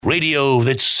Radio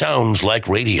that sounds like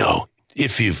radio.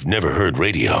 If you've never heard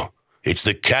radio, it's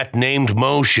the Cat Named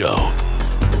Mo Show.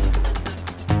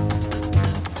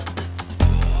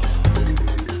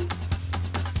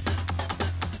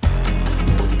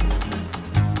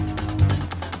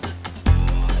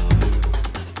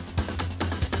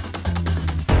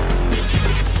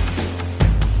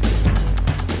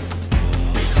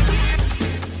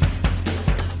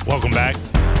 Welcome back.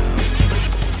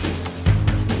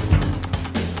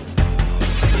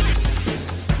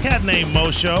 It's Cat Named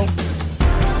Mo Show.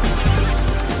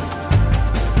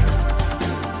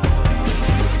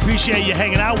 Appreciate you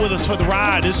hanging out with us for the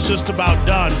ride. It's just about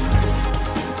done.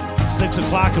 6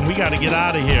 o'clock and we got to get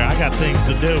out of here. I got things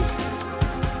to do.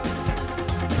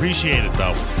 Appreciate it,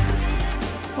 though.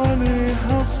 Funny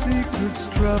how secrets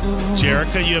travel.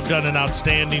 Jerica, you have done an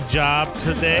outstanding job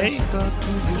today.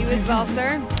 You as well,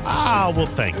 sir. Ah, well,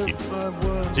 thank you.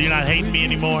 So you're not hating me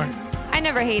anymore? I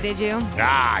never hated you.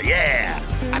 Ah, yeah.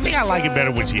 I think I like it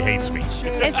better when she hates me.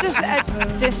 It's just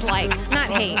a dislike, not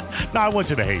hate. No, I want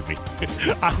you to hate me.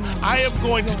 I am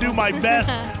going to do my best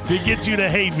to get you to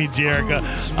hate me, Jerica.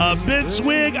 Ben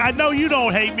Swig, I know you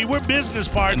don't hate me. We're business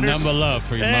partners. Number love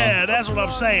for you, Yeah, Mom. that's what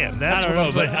I'm saying. That's I don't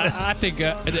what know, I'm but saying. I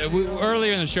think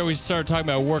earlier in the show we started talking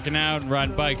about working out and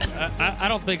riding bikes. I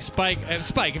don't think Spike,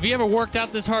 have you ever worked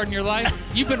out this hard in your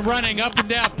life? You've been running up and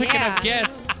down, picking up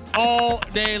guests all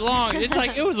day long. It's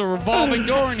like it was a revolving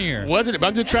door in here. Wasn't it? But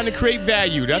I'm just trying to create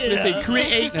value. That's what they say.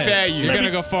 Create value. You're going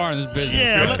to go far in this business.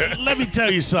 Yeah, let me tell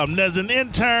you something. As an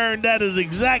intern, that is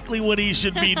exactly what he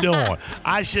should be doing.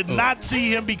 I should not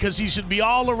see him because he should be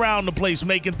all around the place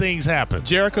making things happen.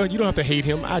 Jerica, you don't have to hate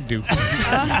him. I do.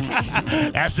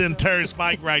 That's intern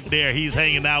Spike right there. He's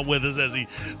hanging out with us as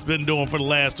he's been doing for the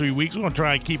last 3 weeks. We're going to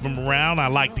try and keep him around. I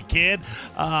like the kid.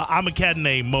 I'm a cat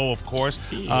named Mo, of course.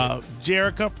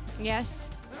 Jerica, Yes.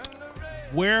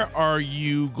 where are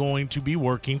you going to be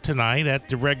working tonight? At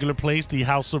the regular place, the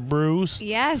House of Brews?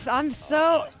 Yes,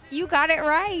 you got it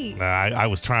right. I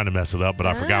was trying to mess it up, but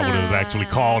I forgot what it was actually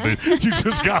called. And you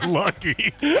just got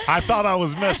lucky. I thought I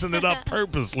was messing it up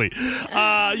purposely.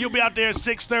 You'll be out there at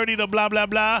 6:30 to blah, blah,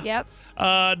 blah. Yep.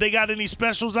 They got any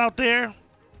specials out there?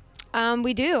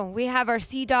 We do. We have our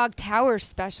Sea Dog Tower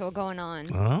special going on.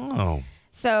 Oh.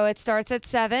 So it starts at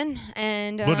 7.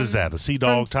 And What is that, a Sea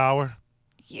Dog Tower?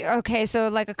 Okay, so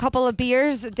like a couple of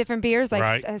beers, different beers, like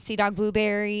Right. Sea Dog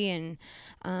Blueberry, and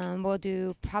we'll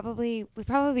do we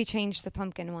probably changed the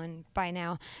pumpkin one by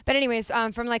now. But anyways,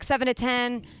 from like 7 to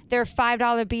 10, there are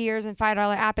 $5 beers and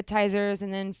 $5 appetizers,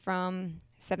 and then from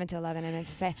 7 to 11, I meant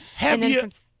to say. Have you?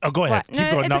 Go ahead. What? Keep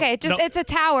No, going. it's No, okay. no. It's a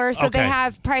tower, so they Okay.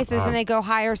 have prices and they go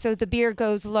higher. So the beer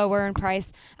goes lower in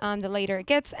price the later it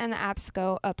gets, and the apps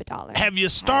go up $1. Have you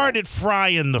started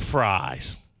frying the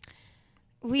fries?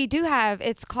 We do have.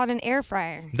 It's called an air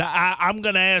fryer. I'm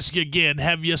going to ask you again.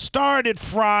 Have you started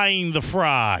frying the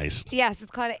fries? Yes, it's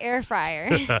called an air fryer.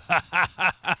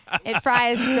 It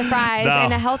fries the fries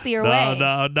in a healthier way.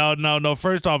 No.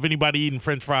 First off, anybody eating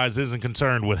French fries isn't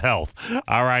concerned with health.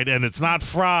 All right, and it's not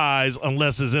fries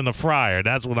unless it's in a fryer.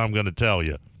 That's what I'm going to tell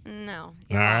you. No.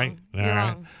 All right. You're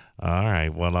wrong. All right.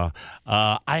 Well,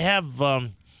 I have.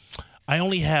 I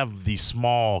only have the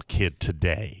small kid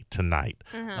tonight,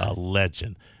 a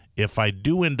legend. If I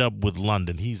do end up with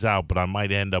London, he's out, but I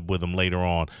might end up with him later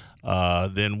on.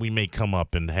 Then we may come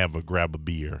up and grab a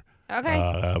beer.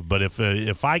 Okay. But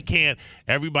if I can't,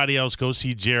 everybody else go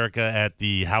see Jerica at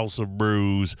the House of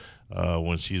Brews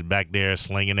when she's back there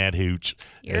slinging that hooch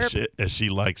as she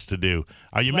likes to do.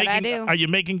 Are you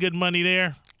making good money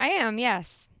there? I am,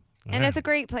 yes. And right. it's a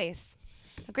great place.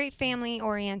 A great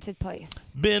family-oriented place.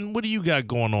 Ben, what do you got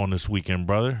going on this weekend,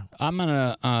 brother? I'm going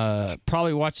to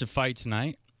probably watch the fight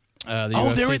tonight.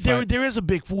 There is a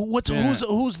big.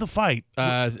 Who's the fight?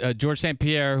 George St.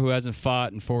 Pierre, who hasn't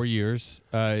fought in 4 years,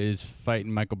 is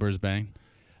fighting Michael Birsbang.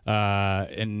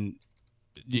 And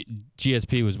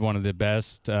GSP was one of the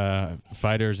best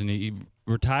fighters, and he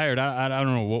retired. I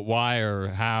don't know why or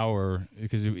how, or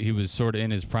because he was sort of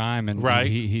in his prime, and right.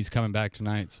 he's coming back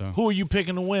tonight. So who are you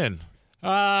picking to win?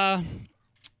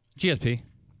 GSP.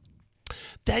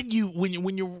 That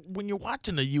when you're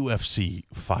watching the UFC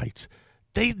fights,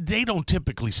 they don't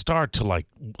typically start till like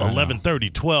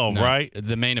 11:30, 12, No, right?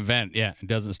 The main event, it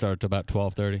doesn't start till about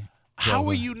 12:30. How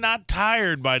are you not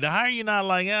tired by that? How are you not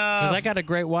like? Because I got a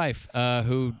great wife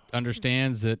who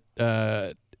understands that.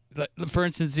 For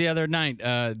instance, the other night,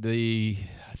 I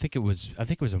think it was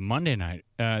a Monday night.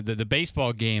 The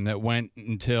baseball game that went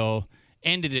until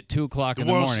ended at 2:00 in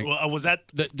the World- morning. was that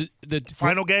The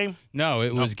final game? No,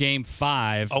 it was Game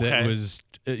 5. Okay. That was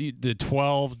the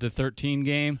 12-13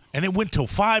 game. And it went till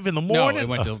 5 in the No, morning? it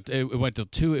went till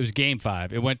 2. It was Game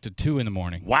 5. It went to 2 in the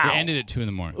morning. Wow. It ended at 2 in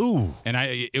the morning. Ooh. And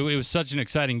it was such an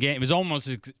exciting game. It was almost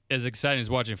as exciting as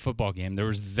watching a football game. There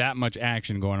was that much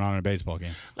action going on in a baseball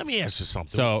game. Let me ask you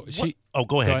something. So What- she. Oh,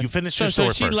 go ahead. You finish your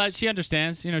story first. She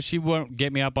understands. She won't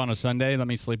get me up on a Sunday. Let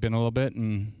me sleep in a little bit,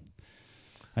 and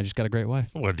I just got a great wife.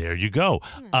 Well, there you go.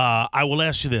 I will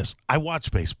ask you this. I watch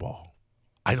baseball.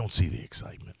 I don't see the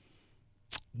excitement.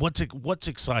 What's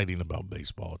exciting about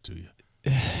baseball to you?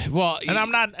 Well,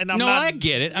 I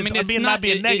get it. I mean, it's not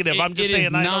being negative. I'm just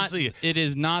saying I don't see it. It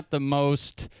is not the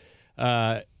most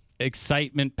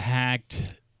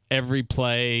excitement-packed every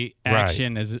play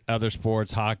action as other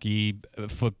sports, hockey,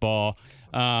 football.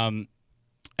 And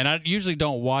I usually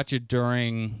don't watch it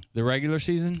during the regular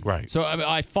season. Right. So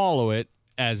I follow it,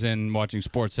 as in watching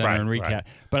Sports Center and recap. Right.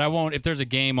 But I won't. If there's a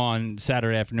game on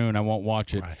Saturday afternoon, I won't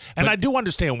watch it. Right. And I do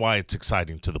understand why it's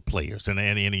exciting to the players, and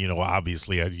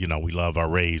obviously, we love our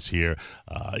Rays here,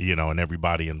 and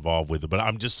everybody involved with it. But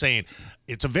I'm just saying,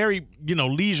 it's a very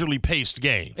leisurely paced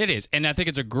game. It is, and I think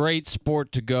it's a great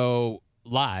sport to go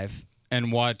live and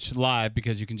watch live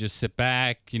because you can just sit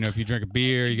back. If you drink a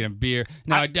beer, you can have beer.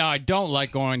 Now, I don't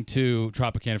like going to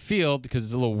Tropicana Field because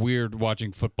it's a little weird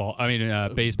watching football. I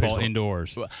mean, baseball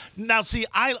indoors. Now, see,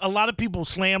 a lot of people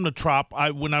slam the Trop.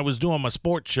 When I was doing my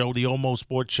sports show, the Almost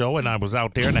Sports Show, and I was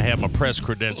out there and I had my press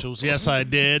credentials. Yes, I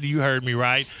did. You heard me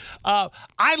right.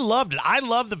 I loved it. I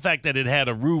love the fact that it had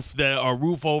a roof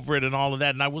over it and all of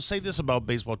that. And I will say this about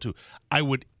baseball too: I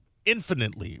would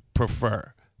infinitely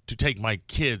prefer to take my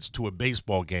kids to a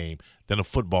baseball game than a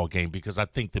football game because I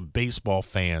think the baseball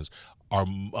fans are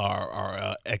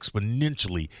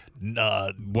exponentially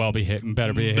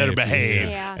better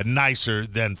behaved, and nicer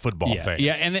than football fans.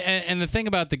 Yeah, and the thing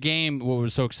about the game, what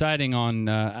was so exciting on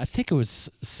I think it was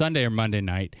Sunday or Monday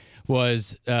night,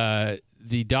 was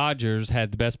the Dodgers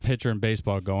had the best pitcher in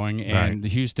baseball going, and the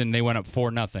Houston, they went up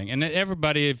 4-0. And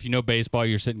everybody, if you know baseball,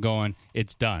 you're sitting going,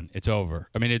 it's done. It's over.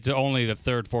 I mean, it's only the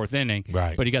third, fourth inning.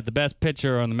 Right. But you got the best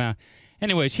pitcher on the mound.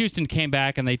 Anyways, Houston came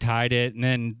back, and they tied it, and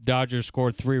then Dodgers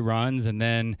scored 3 runs, and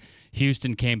then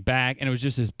Houston came back, and it was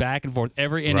just this back and forth.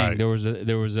 Every inning, there was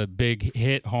a big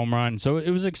hit, home run. So it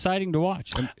was exciting to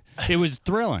watch. It was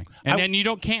thrilling. And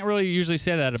you can't really usually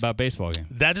say that about baseball games.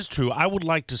 That is true. I would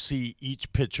like to see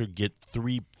each pitcher get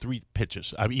three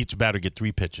pitches. I mean, each batter get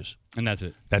 3 pitches. And that's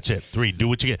it. That's it. 3. Do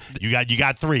what you get. You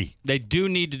got 3. They do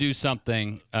need to do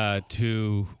something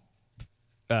to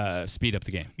speed up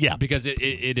the game. Yeah. Because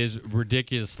it is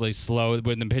ridiculously slow.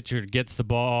 When the pitcher gets the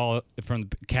ball from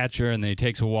the catcher and then he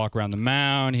takes a walk around the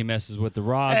mound, he messes with the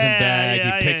rosin bag,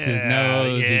 he picks his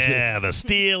nose. Yeah, the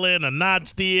stealing and not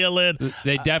stealing.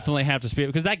 They definitely have to speed up.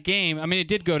 Because that game, I mean, it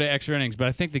did go to extra innings, but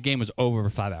I think the game was over for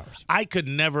 5 hours. I could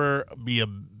never be a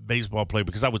baseball player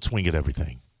because I would swing at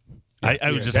everything.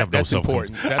 I would just have no self-control.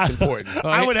 That's important.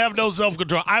 I would have no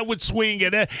self-control. I would swing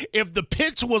at it. If the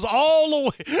pitch was all the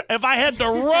way, if I had to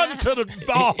run to the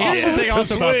ball, Here's the thing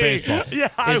also about swing,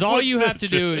 baseball. All you have to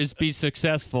do is be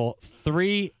successful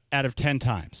 3 out of 10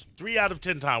 times. 3 out of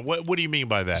 10 times. What do you mean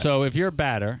by that? So if you're a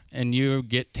batter and you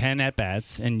get 10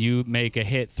 at-bats and you make a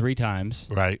hit 3 times,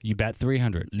 right, you bat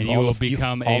 300, and you will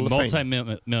become a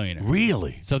multi-millionaire.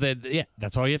 Really? So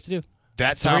that's all you have to do.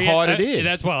 That's how hard it is.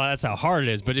 That's how hard it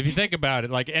is. But if you think about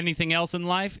it, like anything else in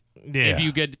life, if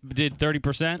you did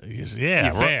 30%, you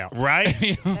fail.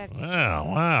 Right?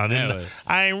 Wow.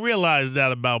 I didn't realize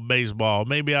that about baseball.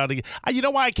 Maybe you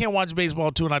know why I can't watch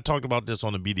baseball too? And I talked about this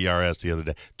on the BDRS the other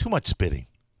day. Too much spitting.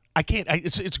 I can't.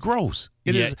 It's gross.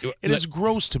 It is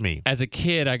gross to me. As a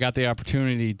kid, I got the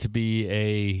opportunity to be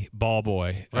a ball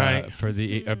boy, for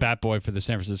a bat boy for the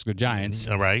San Francisco Giants.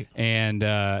 Right.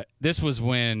 And this was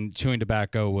when chewing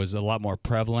tobacco was a lot more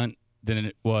prevalent than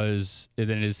it is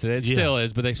today. It still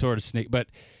is, but they sort of sneak. But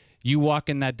you walk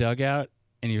in that dugout,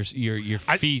 and your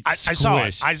feet I saw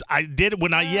it. I did it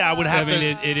when I would have to.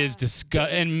 It is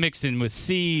disgusting and mixed in with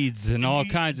seeds and all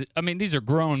kinds of. I mean, these are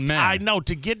grown men. I know,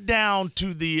 to get down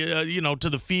to the to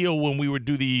the field when we would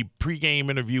do the pregame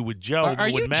interview with Joe. Are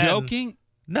you joking?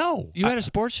 No. You had a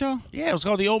sports show? Yeah, it was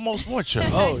called the Almost Sports Show.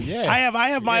 Oh yeah.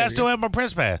 I still have my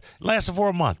press pass. It lasted for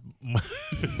a month.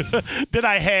 Then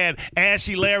I had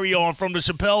Ashy Larry on from the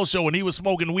Chappelle Show, and he was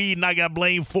smoking weed, and I got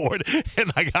blamed for it,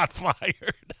 and I got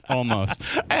fired. Almost.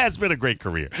 It's been a great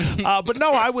career. But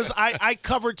no, I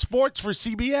covered sports for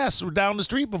CBS down the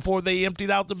street before they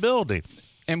emptied out the building.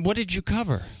 And what did you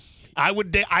cover?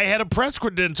 I had a press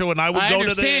credential, and I would I go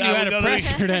understand you had a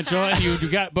press credential, and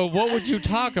you got. But what would you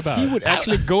talk about? He would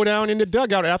actually go down in the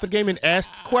dugout after the game and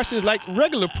ask questions like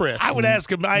regular press. I would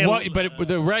ask him. But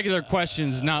the regular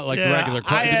questions, not like the regular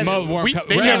questions.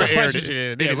 They never aired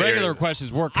it. Regular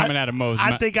questions were coming out of Mo's.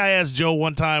 I think I asked Joe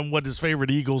one time what his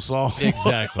favorite Eagles song was.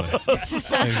 Exactly.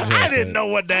 I didn't know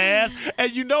what to ask.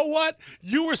 And you know what?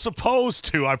 You were supposed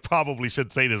to. I probably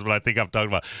shouldn't say this, but I think I'm talking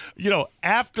about.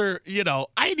 After,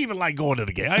 I didn't even like going to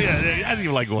the game. I didn't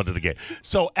even like going to the game.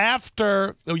 So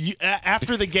after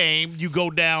the game, you go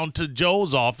down to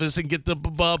Joe's office and get the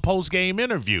post-game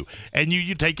interview. And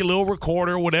you take your little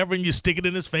recorder or whatever, and you stick it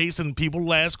in his face, and people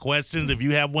will ask questions. If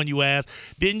you have one, you ask.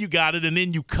 Then you got it, and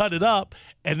then you cut it up,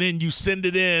 and then you send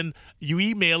it in. You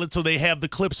email it so they have the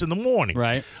clips in the morning.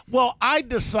 Right. Well, I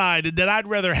decided that I'd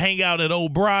rather hang out at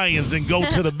O'Brien's and go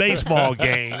to the baseball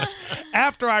games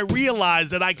after I realized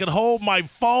that I could hold my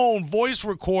phone voice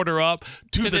recorder up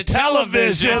to the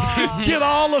television, get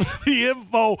all of the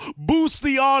info, boost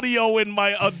the audio in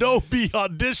my Adobe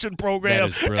Audition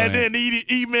program, and then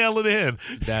email it in.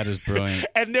 That is brilliant.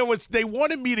 And they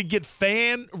wanted me to get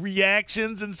fan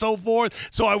reactions and so forth,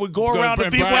 so I would go around to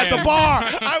people at the bar.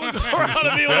 I would go around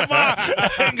to people at the bar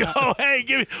and go,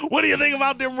 hey, what do you think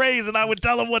about them Rays? And I would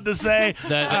tell them what to say.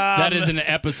 That is an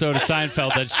episode of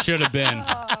Seinfeld that should have been.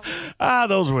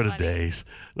 Those were the days.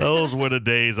 Those were the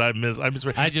days I miss.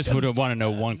 I just would want to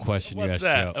know one question you asked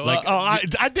that? Joe.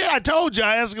 I did. I told you.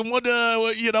 I asked him when.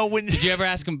 Did you ever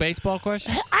ask him baseball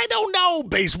questions? I don't know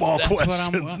baseball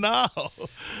questions. No. Oh,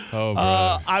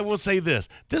 bro. I will say this.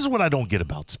 This is what I don't get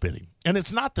about spitting, and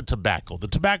it's not the tobacco. The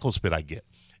tobacco spit I get.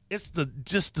 It's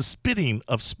just the spitting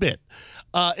of spit.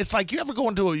 It's like you ever go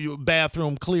into a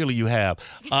bathroom, clearly you have,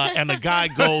 and a guy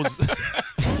goes.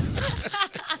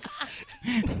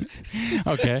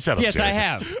 Okay. Shut up, yes, Jerry. I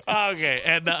have. Okay,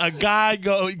 and a guy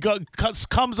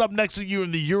comes up next to you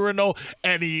in the urinal,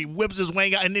 and he whips his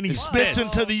wang out, and then he spits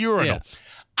into the urinal. Yeah.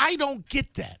 I don't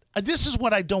get that. This is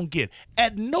what I don't get.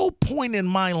 At no point in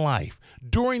my life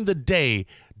during the day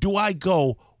do I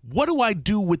go, what do I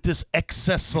do with this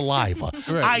excess saliva?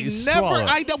 Right,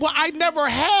 I never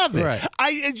have it. Right.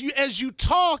 As you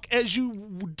talk, as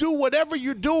you do whatever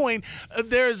you're doing,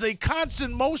 there's a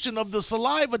constant motion of the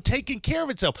saliva taking care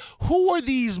of itself. Who are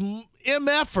these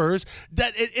MFers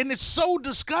and it's so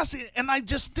disgusting. And I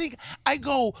just think, I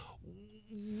go,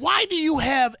 why do you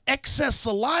have excess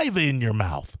saliva in your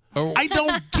mouth? I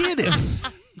don't get it.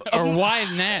 Or why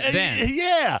not then?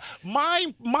 Yeah.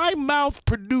 My mouth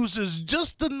produces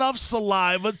just enough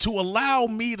saliva to allow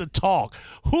me to talk.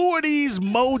 Who are these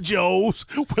mojos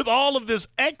with all of this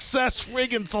excess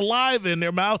friggin' saliva in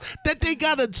their mouth that they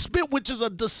got to spit, which is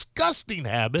a disgusting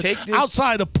habit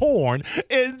outside of porn,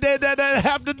 and that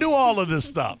have to do all of this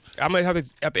stuff? I might have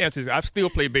to answer this. I still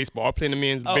play baseball. I play in the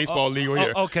men's baseball league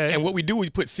here. Okay. And what we do,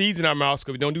 we put seeds in our mouths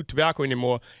because we don't do tobacco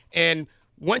anymore. And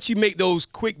once you make those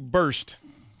quick bursts,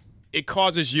 it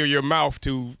causes your mouth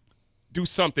to do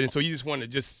something, so you just want to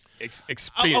just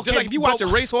experience. Just like if you watch a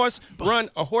racehorse run,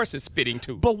 a horse is spitting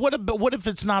too. But what if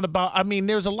it's not about? I mean,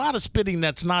 there's a lot of spitting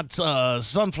that's not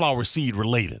sunflower seed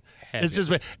related. It's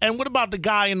just. And what about the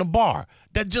guy in the bar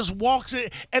that just walks in?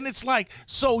 And it's like,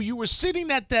 so you were sitting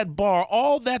at that bar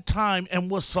all that time, and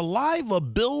was saliva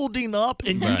building up,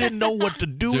 and you didn't know what to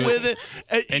do with it.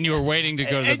 And you were waiting to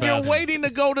go to the bathroom. And you're waiting to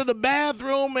go to the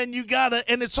bathroom, and you gotta.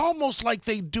 And it's almost like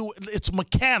they do. It's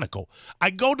mechanical. I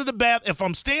go to the bath. If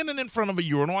I'm standing in front of a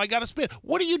urinal, I gotta spit.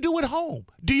 What do you do at home?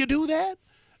 Do you do that?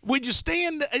 When you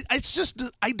stand, it's just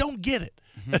I don't get it.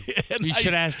 You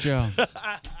should ask Joe.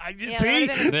 See,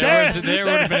 there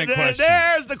would have been a question.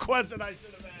 There's the question I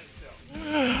should have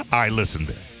asked Joe. All right, listen,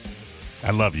 Ben. I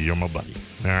love you. You're my buddy.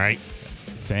 All right?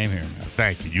 Same here.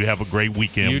 Thank you. You have a great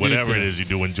weekend. Whatever it is you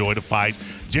do, enjoy the fights.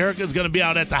 Jerica's going to be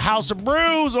out at the House of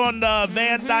Brews on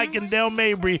Van Dyke and Del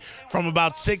Mabry from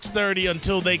about 6:30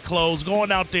 until they close.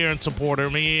 Going out there and support her.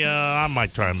 I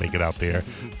might try and make it out there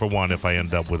for one if I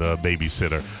end up with a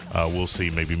babysitter. We'll see.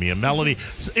 Maybe me and Melanie.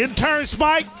 Intern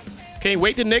Spike. Can't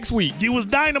wait till next week. You was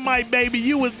dynamite, baby.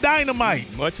 You was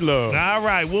dynamite. Much love. All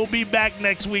right. We'll be back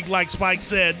next week, like Spike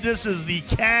said. This is the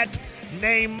Cat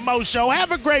Named Mo Show.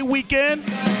 Have a great weekend.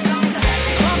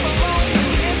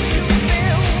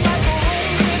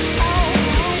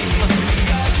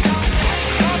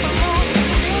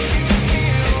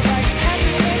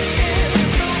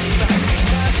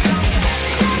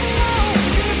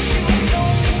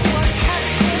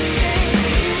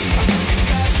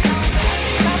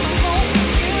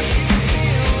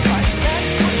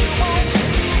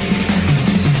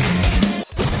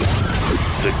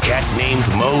 The Cat Named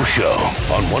Mo Show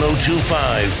on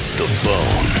 102.5 The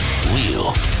Bone.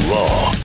 Real, raw,